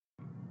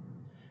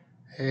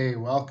Hey,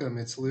 welcome.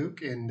 It's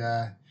Luke, and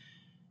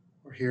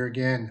we're here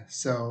again.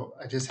 So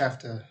I just have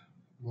to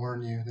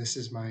warn you, this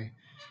is my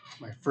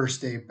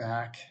first day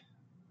back.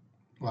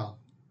 Well,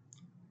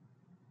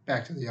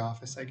 back to the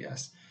office, I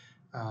guess,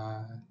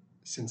 uh,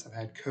 since I've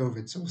had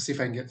COVID. So we'll see if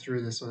I can get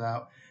through this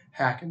without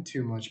hacking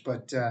too much.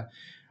 But I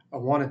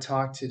want to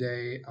talk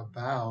today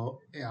about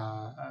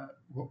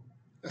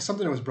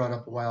something that was brought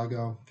up a while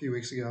ago, a few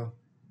weeks ago.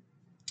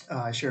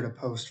 I shared a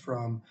post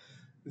from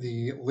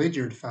the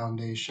Lydiard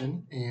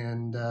Foundation,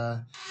 and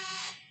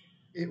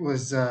it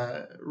was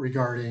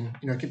regarding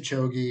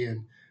Kipchoge,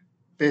 and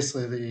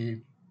basically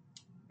the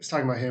was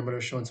talking about him, but I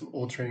was showing some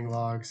old training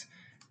logs,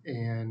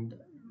 and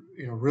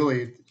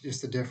really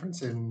just the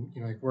difference in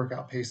like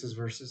workout paces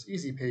versus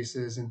easy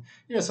paces, and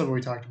something we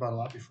talked about a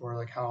lot before,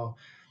 like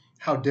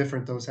how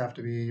different those have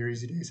to be. Your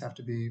easy days have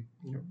to be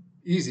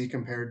easy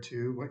compared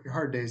to what your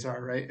hard days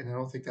are, right? And I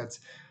don't think that's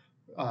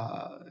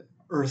uh,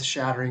 earth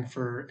shattering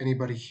for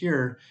anybody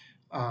here.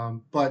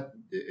 But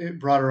it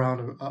brought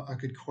around a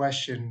good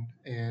question,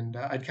 and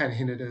I'd kind of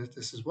hinted at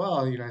this as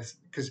well.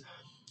 Because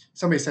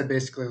somebody said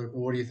basically, like,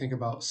 well, what do you think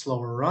about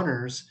slower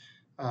runners?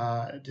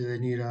 Do they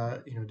need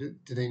do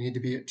they need to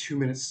be at 2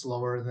 minutes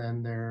slower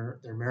than their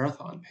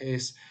marathon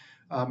pace?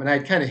 And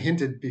I'd kind of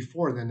hinted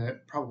before then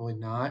that probably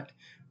not,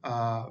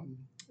 um,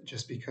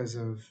 just because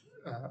of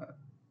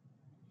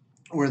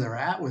where they're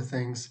at with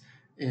things.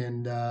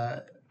 And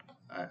I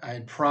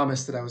had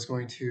promised that I was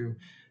going to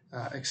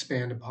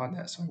expand upon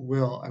that, so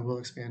I will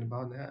expand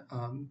upon that.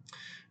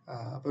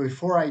 But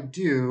before I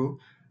do,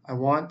 I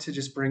want to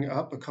just bring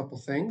up a couple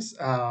things.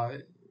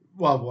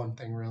 Well, one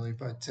thing really,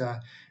 but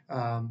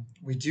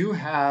we do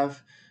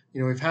have,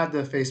 we've had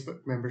the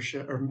Facebook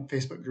membership or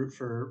Facebook group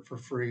for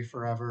free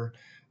forever.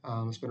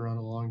 It's been around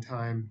a long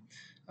time.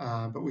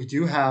 But we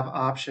do have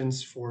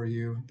options for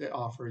you that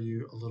offer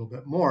you a little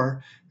bit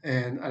more.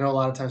 And I know a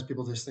lot of times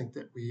people just think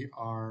that we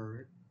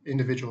are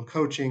individual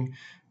coaching,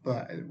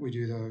 but we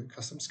do the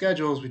custom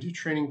schedules, we do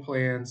training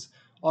plans,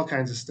 all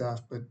kinds of stuff.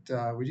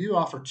 But we do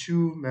offer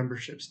two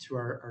memberships to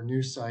our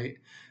new site.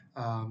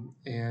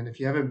 And if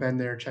you haven't been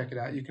there, check it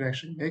out. You can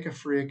actually make a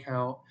free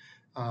account.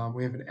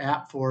 We have an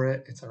app for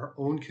it. It's our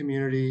own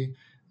community.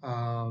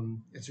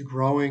 It's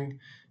growing.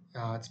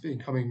 It's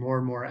becoming more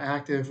and more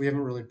active. We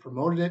haven't really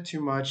promoted it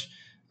too much.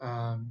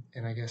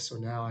 And I guess so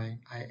now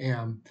I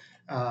am.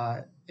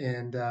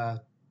 And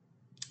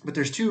But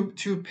there's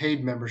two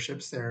paid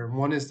memberships there.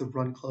 One is the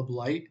Run Club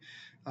Lite.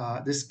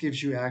 This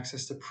gives you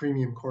access to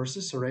premium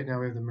courses. So right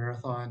now we have the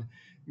Marathon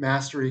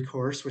Mastery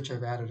course, which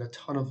I've added a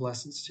ton of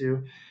lessons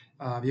to.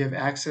 You have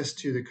access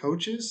to the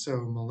coaches,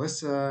 so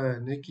Melissa,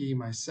 Nikki,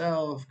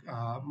 myself,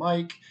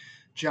 Mike,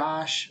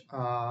 Josh.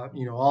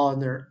 All in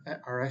their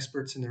are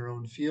experts in their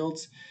own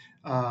fields.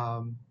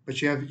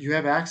 But you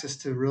have access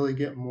to really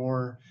get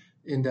more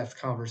in-depth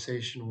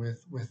conversation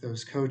with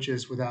those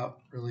coaches without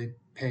really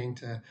paying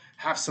to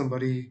have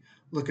somebody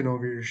looking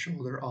over your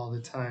shoulder all the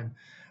time.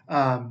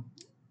 Um,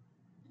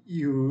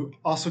 you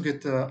also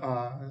get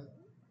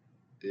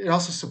it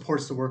also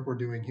supports the work we're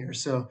doing here.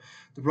 So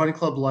the Running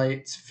Club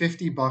Lite's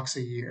 $50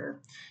 a year.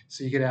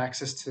 So you get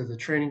access to the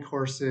training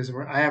courses.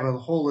 I have a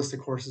whole list of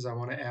courses I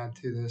want to add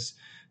to this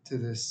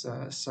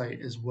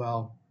site as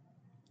well.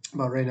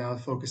 But right now, the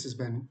focus has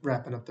been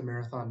wrapping up the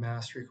Marathon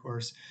Mastery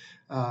course.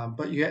 And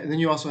then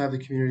you also have the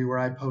community where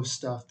I post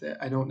stuff that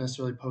I don't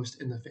necessarily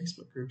post in the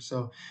Facebook group.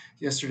 So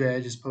yesterday,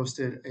 I just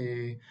posted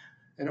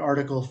an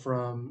article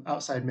from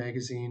Outside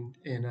Magazine,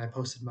 and I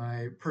posted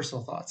my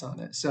personal thoughts on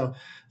it. So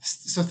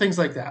things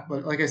like that.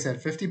 But like I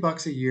said,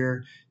 $50 a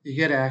year, you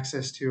get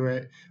access to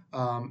it,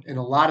 and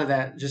a lot of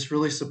that just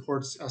really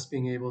supports us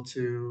being able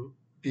to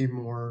be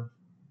more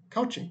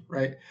coaching,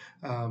 right?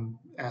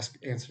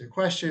 Answer the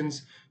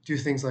questions, do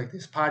things like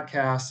this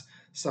podcast,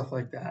 stuff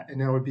like that.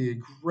 And that would be a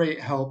great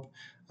help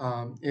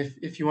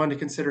if you want to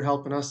consider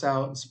helping us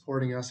out and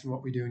supporting us in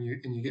what we do,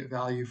 and you get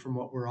value from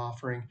what we're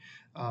offering.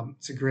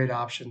 It's a great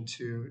option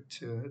to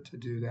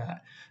do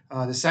that.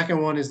 The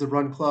second one is the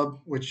Run Club,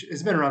 which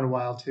has been around a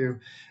while too,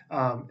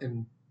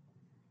 and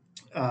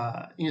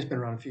it's been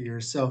around a few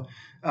years.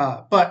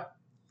 But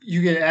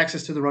you get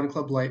access to the Run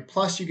Club Lite,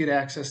 plus you get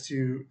access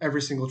to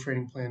every single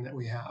training plan that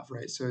we have,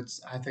 right? So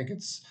I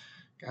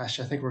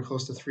think we're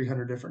close to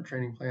 300 different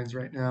training plans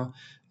right now.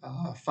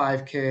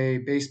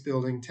 5K, base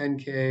building,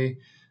 10K,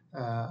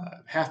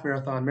 half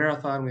marathon,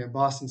 marathon. We have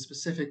Boston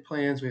specific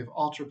plans. We have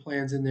ultra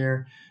plans in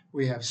there.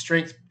 We have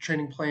strength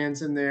training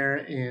plans in there.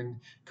 And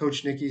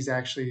Coach Nikki's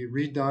actually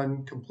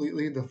redone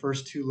completely the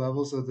first two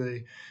levels of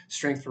the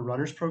Strength for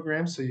Runners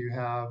program. So you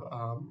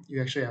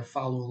actually have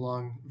follow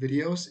along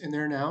videos in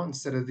there now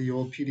instead of the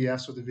old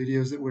PDFs with the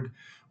videos that would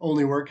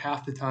only work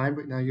half the time.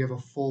 But now you have a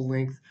full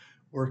length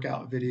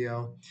workout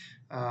video.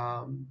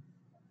 And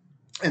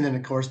then,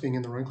 of course, being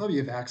in the Run Club, you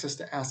have access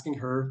to asking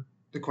her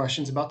the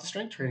questions about the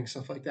strength training,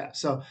 stuff like that.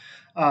 So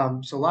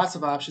lots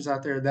of options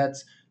out there.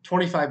 That's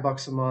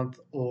 $25 a month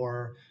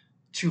or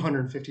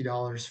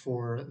 $250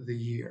 for the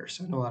year.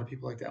 So I know a lot of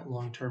people like that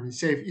long term. You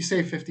save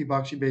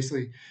 $50. You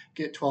basically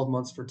get 12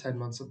 months for 10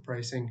 months of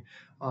pricing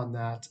on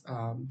that.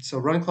 So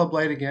Run Club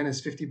Lite again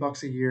is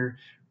 $50 a year.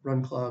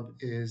 Run Club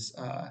is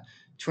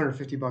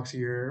 $250 a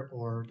year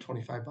or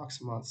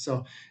 $25 a month.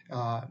 So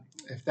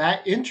if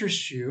that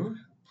interests you,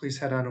 please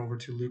head on over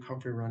to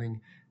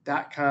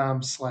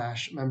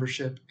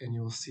LukeHumphreyRunning.com/membership and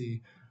you will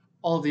see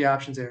all of the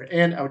options there.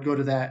 And I would go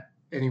to that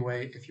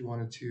anyway if you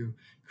wanted to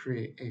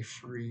create a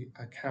free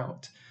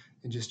account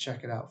and just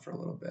check it out for a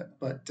little bit.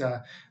 But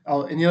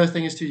and the other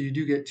thing is too, you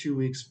do get 2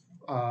 weeks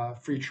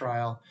free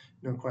trial,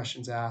 no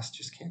questions asked.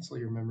 Just cancel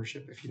your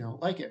membership if you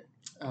don't like it.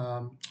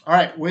 All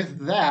right, with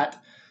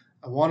that,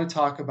 I want to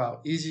talk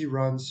about easy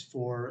runs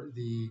for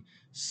the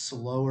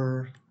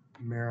slower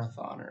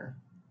marathoner.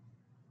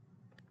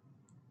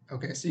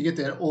 Okay, so you get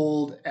that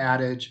old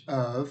adage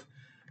of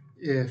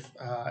if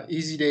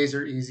easy days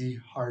are easy,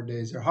 hard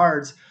days are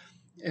hards.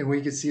 And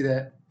we could see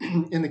that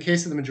in the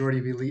case of the majority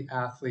of elite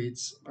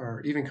athletes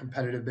or even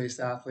competitive based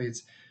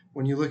athletes,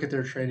 when you look at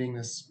their training,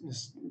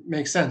 this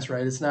makes sense,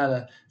 right? It's not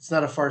a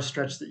far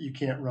stretch that you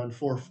can't run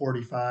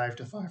 4:45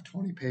 to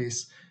 5:20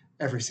 pace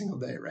every single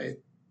day, right?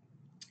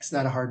 It's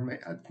not hard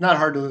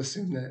to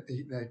assume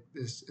that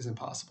this is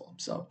impossible.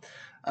 So,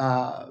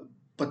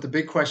 but the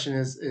big question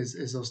is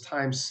those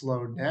times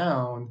slowed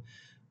down.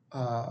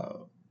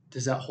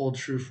 Does that hold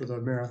true for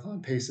the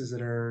marathon paces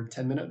that are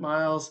 10-minute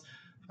miles?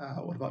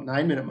 What about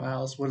 9-minute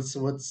miles? What's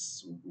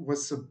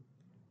the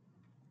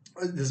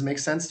does it make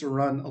sense to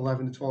run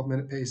 11 to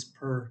 12-minute pace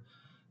per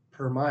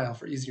mile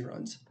for easy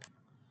runs?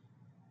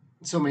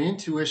 So my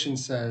intuition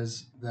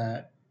says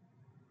that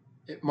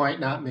it might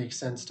not make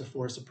sense to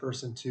force a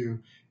person to,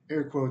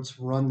 air quotes,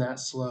 run that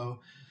slow.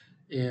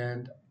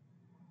 And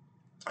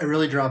I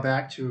really draw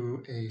back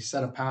to a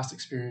set of past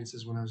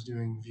experiences when I was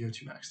doing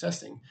VO2 max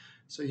testing.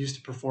 So I used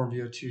to perform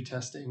VO2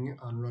 testing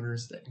on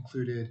runners that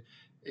included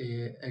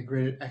a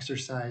graded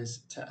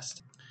exercise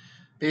test.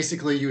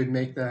 Basically, you would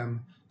make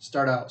them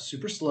start out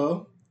super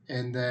slow,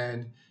 and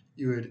then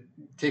you would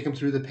take them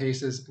through the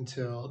paces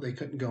until they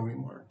couldn't go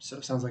anymore. So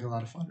it sounds like a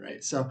lot of fun,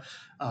 right? So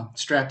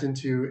strapped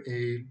into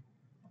a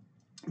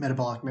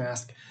metabolic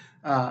mask.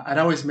 I'd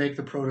always make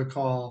the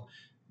protocol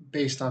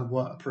based on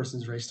what a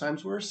person's race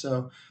times were.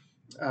 So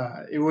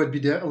it would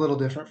be a little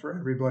different for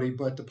everybody,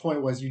 but the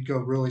point was you'd go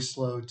really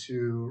slow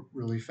to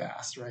really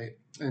fast, right?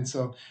 And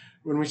so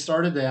when we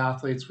started the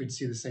athletes, we'd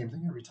see the same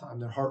thing every time.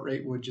 Their heart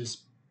rate would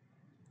just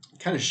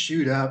kind of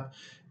shoot up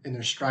and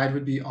their stride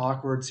would be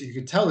awkward. So you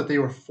could tell that they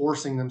were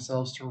forcing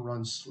themselves to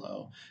run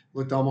slow. It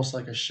looked almost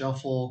like a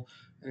shuffle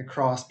and a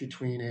cross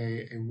between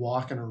a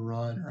walk and a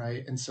run,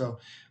 right? And so,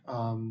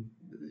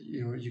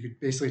 you could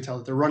basically tell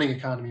that the running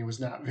economy was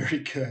not very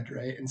good,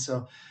 right? And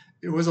so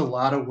it was a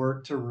lot of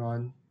work to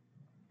run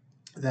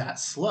that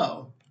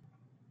slow.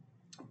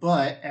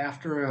 But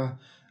after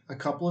a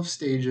couple of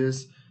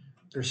stages,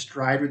 their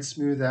stride would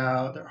smooth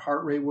out, their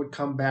heart rate would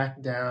come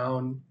back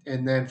down,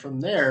 and then from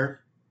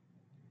there,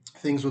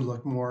 things would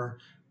look more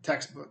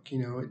textbook.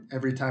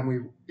 Every time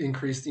we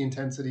increased the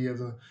intensity of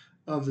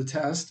the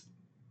test,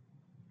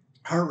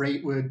 heart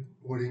rate would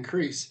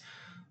increase.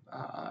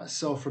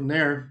 So from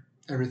there,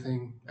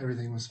 everything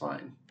was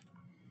fine.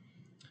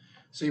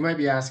 So you might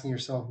be asking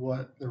yourself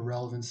what the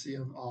relevancy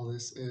of all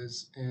this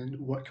is and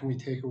what can we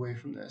take away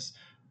from this.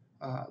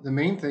 The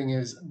main thing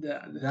is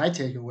that I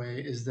take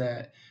away is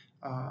that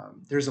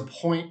there's a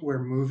point where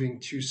moving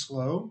too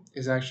slow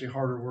is actually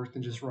harder work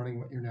than just running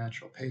what your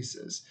natural pace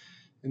is.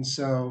 And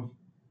so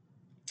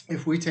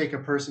if we take a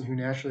person who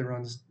naturally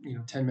runs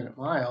 10-minute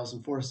miles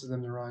and forces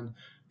them to run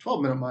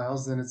 12-minute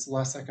miles, then it's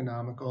less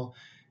economical.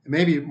 It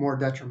may be more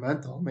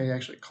detrimental. It may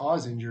actually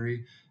cause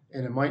injury,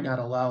 and it might not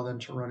allow them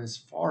to run as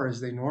far as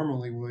they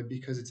normally would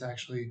because it's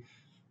actually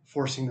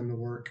forcing them to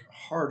work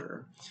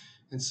harder.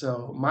 And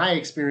so my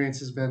experience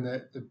has been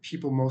that the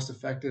people most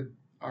affected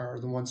are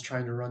the ones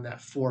trying to run that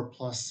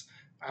 4+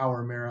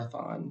 hour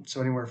marathon. So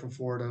anywhere from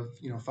 4 to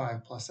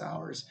 5+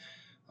 hours.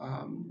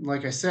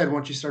 Like I said,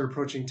 once you start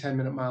approaching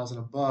 10-minute miles and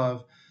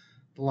above,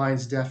 the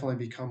lines definitely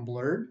become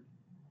blurred.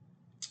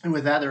 And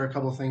with that, there are a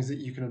couple of things that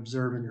you can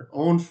observe in your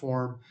own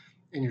form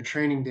in your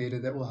training data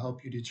that will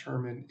help you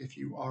determine if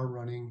you are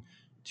running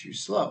too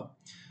slow.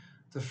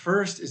 The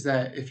first is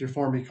that if your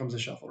form becomes a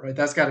shuffle, right?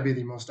 That's got to be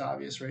the most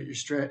obvious, right? Your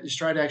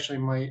stride actually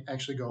might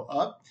go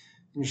up,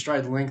 and your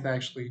stride length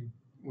actually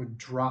would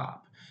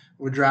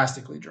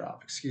drastically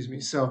drop. Excuse me.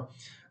 So,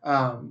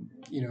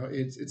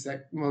 it's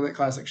that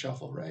classic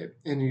shuffle, right?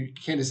 And you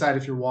can't decide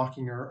if you're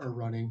walking or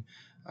running.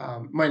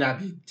 Might not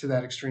be to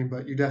that extreme,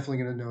 but you're definitely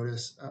going to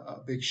notice a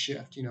big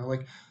shift.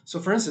 So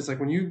for instance, like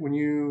when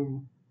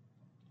you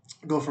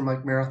go from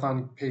like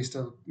marathon pace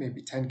to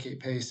maybe 10K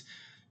pace,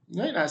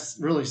 you might not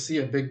really see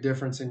a big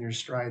difference in your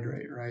stride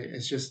rate, right?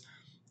 It's just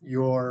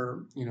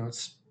your,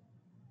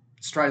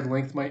 stride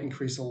length might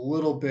increase a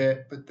little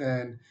bit, but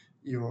then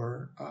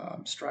your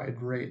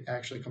stride rate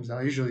actually comes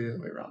down. Usually the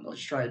other way around. The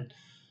stride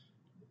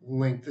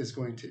length is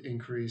going to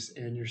increase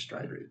and your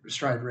stride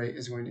rate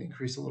is going to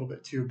increase a little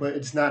bit too, but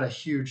it's not a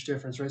huge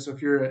difference, right? So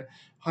if you're at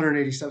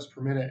 180 steps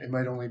per minute, it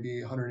might only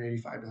be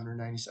 185 to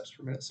 190 steps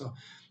per minute. So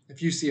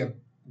if you see a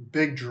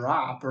big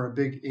drop or a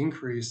big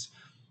increase,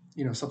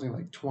 something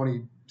like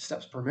 20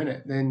 steps per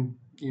minute, then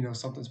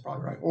something's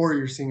probably right. Or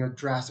you're seeing a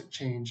drastic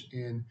change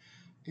in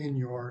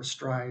your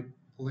stride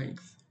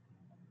length.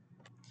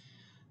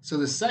 So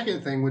the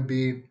second thing would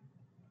be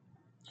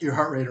your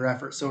heart rate or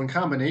effort. So in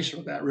combination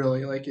with that,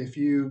 really, like if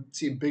you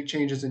see big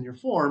changes in your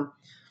form,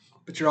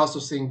 but you're also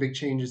seeing big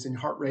changes in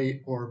heart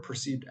rate or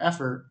perceived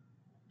effort,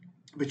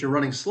 but you're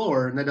running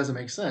slower, and that doesn't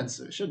make sense.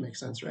 It should make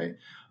sense, right?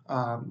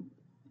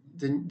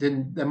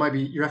 Then that might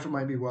be, your effort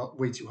might be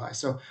way too high.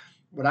 So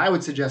what I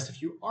would suggest,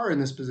 if you are in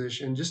this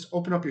position, just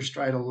open up your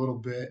stride a little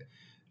bit.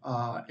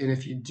 And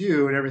if you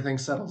do and everything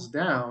settles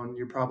down,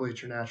 you're probably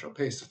at your natural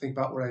pace. So think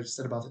about what I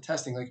said about the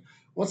testing. Like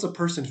once a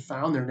person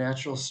found their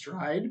natural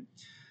stride,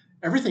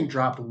 everything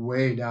dropped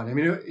way down. I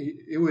mean,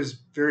 it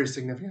was very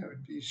significant. I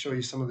would show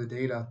you some of the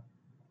data,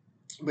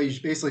 but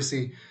you basically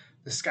see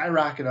the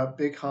skyrocket up,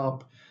 big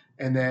hump,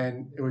 and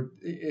then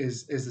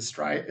as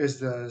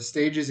the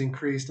stages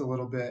increased a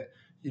little bit,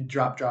 you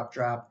drop,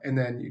 and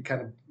then you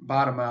kind of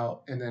bottom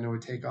out, and then it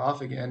would take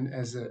off again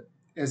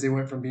as they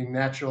went from being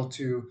natural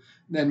to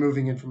then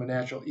moving in from a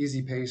natural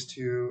easy pace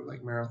to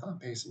like marathon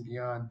pace and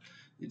beyond.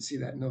 You'd see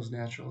that in those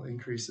natural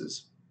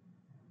increases.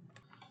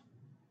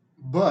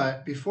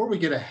 But before we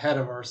get ahead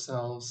of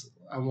ourselves,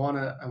 I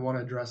wanna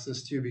address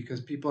this too, because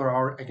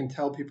I can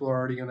tell people are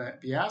already gonna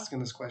be asking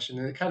this question,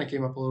 and it kind of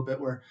came up a little bit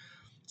where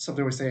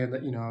something was saying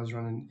that I was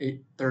running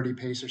 8:30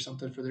 pace or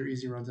something for their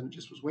easy runs, and it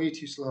just was way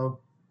too slow.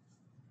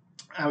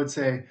 I would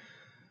say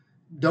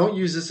don't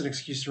use this as an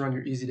excuse to run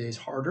your easy days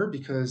harder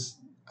because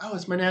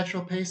it's my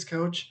natural pace,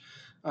 coach.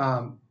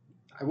 I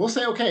will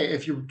say, okay,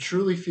 if you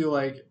truly feel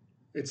like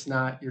it's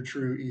not your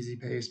true easy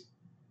pace,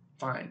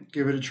 fine,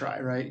 give it a try,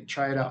 right?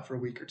 Try it out for a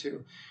week or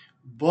two.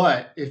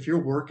 But if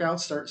your workouts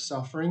start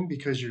suffering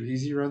because your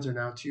easy runs are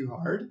now too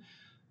hard,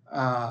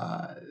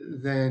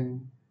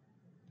 then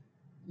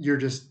you're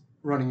just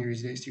running your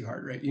easy days too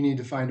hard, right? You need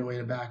to find a way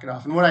to back it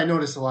off. And what I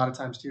notice a lot of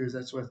times too is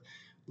that's with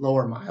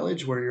lower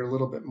mileage where you're a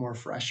little bit more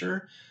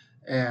fresher,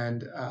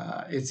 and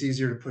it's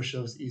easier to push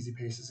those easy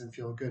paces and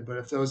feel good. But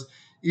if those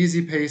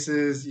easy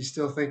paces, you're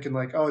still thinking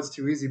like, it's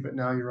too easy, but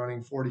now you're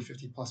running 40,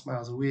 50 plus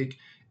miles a week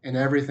and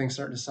everything's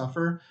starting to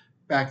suffer,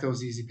 back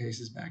those easy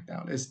paces back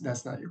down.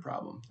 That's not your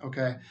problem.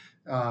 Okay.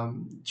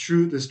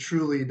 This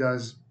truly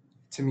does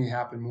to me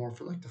happen more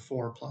for like the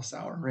 4+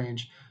 hour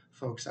range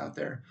folks out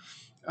there.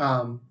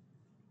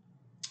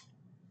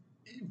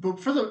 But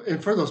for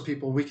those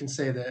people, we can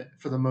say that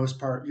for the most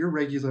part, your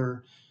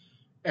regular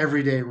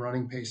everyday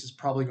running pace is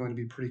probably going to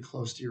be pretty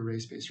close to your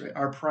race pace, right?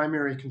 Our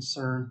primary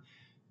concern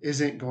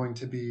isn't going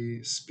to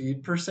be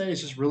speed per se. It's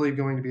just really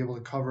going to be able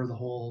to cover the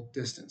whole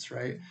distance,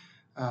 right?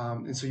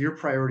 And so your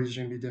priorities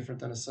are going to be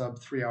different than a sub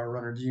 3 hour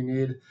runner. Do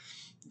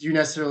you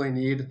necessarily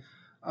need,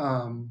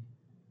 to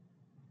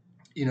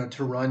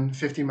run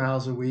 50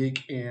 miles a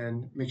week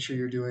and make sure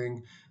you're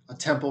doing a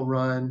tempo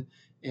run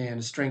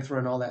and a strength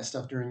run, all that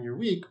stuff during your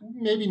week?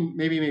 Maybe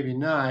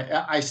not.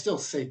 I still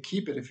say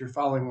keep it if you're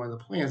following one of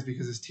the plans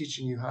because it's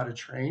teaching you how to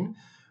train.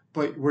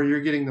 But where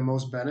you're getting the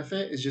most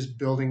benefit is just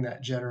building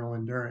that general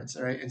endurance,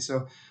 all right? And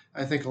so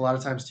I think a lot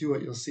of times too,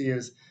 what you'll see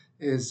is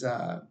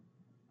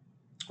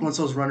once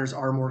those runners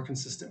are more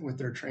consistent with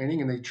their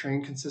training and they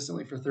train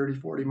consistently for 30,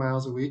 40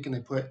 miles a week and they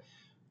put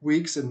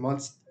weeks and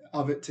months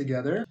of it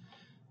together,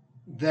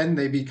 then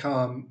they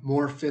become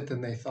more fit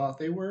than they thought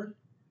they were.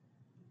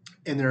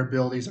 And their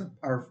abilities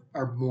are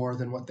more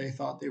than what they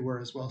thought they were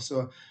as well.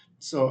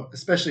 So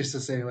especially to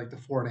say like the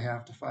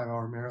 4.5 to 5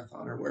 hour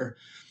marathoner where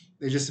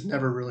they just have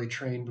never really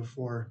trained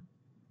before.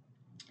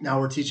 Now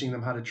we're teaching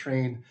them how to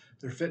train.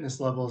 Their fitness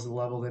level is the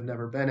level they've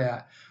never been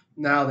at.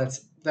 Now that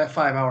 5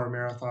 hour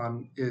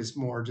marathon is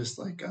more just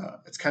like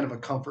it's kind of a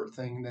comfort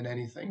thing than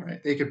anything,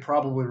 right? They could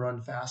probably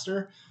run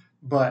faster,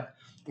 but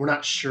we're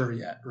not sure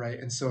yet, right?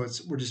 And so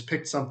we're just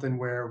picked something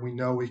where we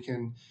know we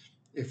can,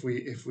 if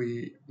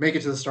we make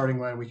it to the starting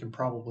line, we can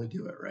probably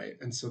do it, right?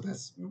 And so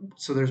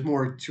there's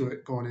more to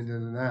it going into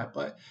than that,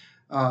 but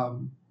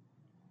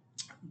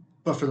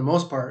for the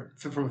most part,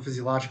 from a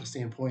physiological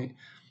standpoint,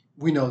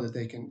 we know that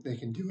they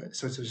can do it.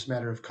 So it's just a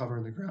matter of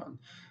covering the ground.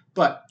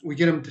 But we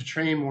get them to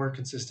train more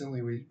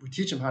consistently. We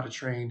teach them how to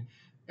train,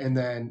 and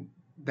then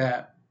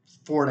that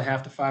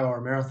 4.5 to 5 hour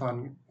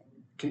marathon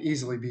can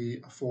easily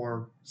be a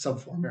sub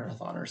 4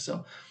 marathoner.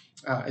 So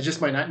it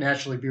just might not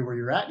naturally be where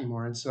you're at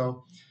anymore, and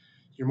so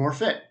you're more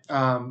fit.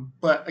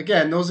 But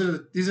again,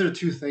 these are the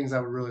two things I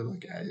would really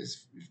look at: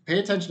 is pay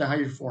attention to how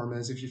your form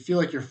is. If you feel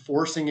like you're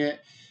forcing it,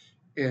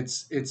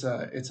 it's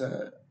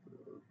a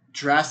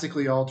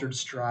drastically altered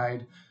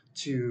stride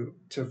to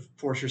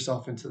force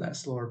yourself into that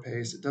slower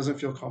pace. It doesn't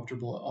feel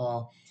comfortable at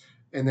all.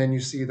 And then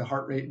you see the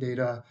heart rate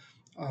data.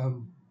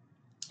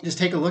 Just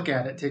take a look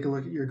at it. Take a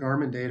look at your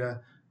Garmin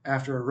data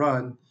after a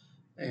run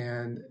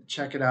and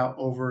check it out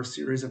over a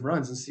series of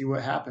runs and see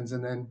what happens.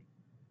 And then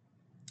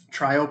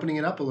try opening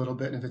it up a little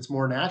bit. And if it's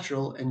more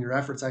natural and your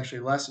effort's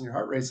actually less and your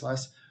heart rate's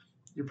less,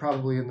 you're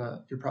probably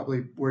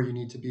where you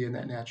need to be in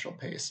that natural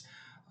pace.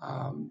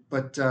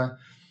 But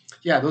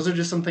yeah, those are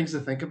just some things to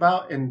think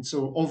about. And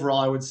so overall,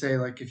 I would say,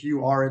 like, if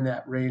you are in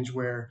that range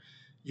where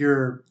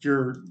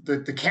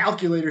the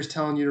calculator's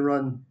telling you to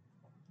run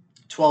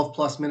 12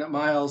 plus minute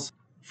miles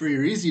for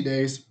your easy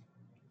days,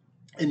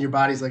 and your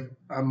body's like,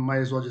 I might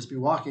as well just be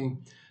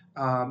walking.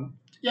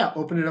 Yeah,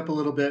 open it up a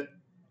little bit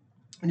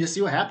and just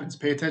see what happens.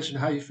 Pay attention to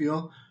how you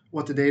feel,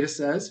 what the data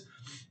says,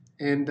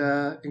 and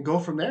go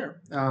from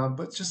there.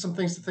 But it's just some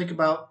things to think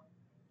about.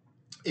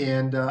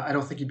 And I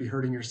don't think you'd be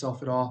hurting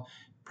yourself at all.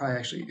 Probably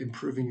actually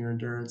improving your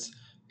endurance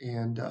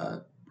and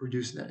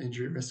reducing that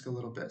injury risk a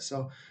little bit.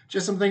 So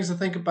just some things to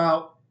think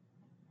about.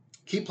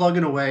 Keep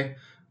plugging away.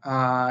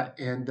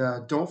 And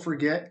don't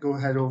forget, go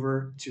ahead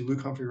over to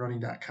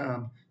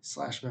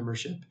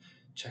lukehumphrey.running.com/membership.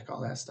 Check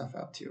all that stuff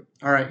out too.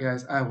 All right,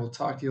 guys, I will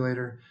talk to you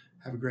later.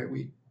 Have a great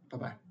week.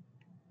 Bye-bye.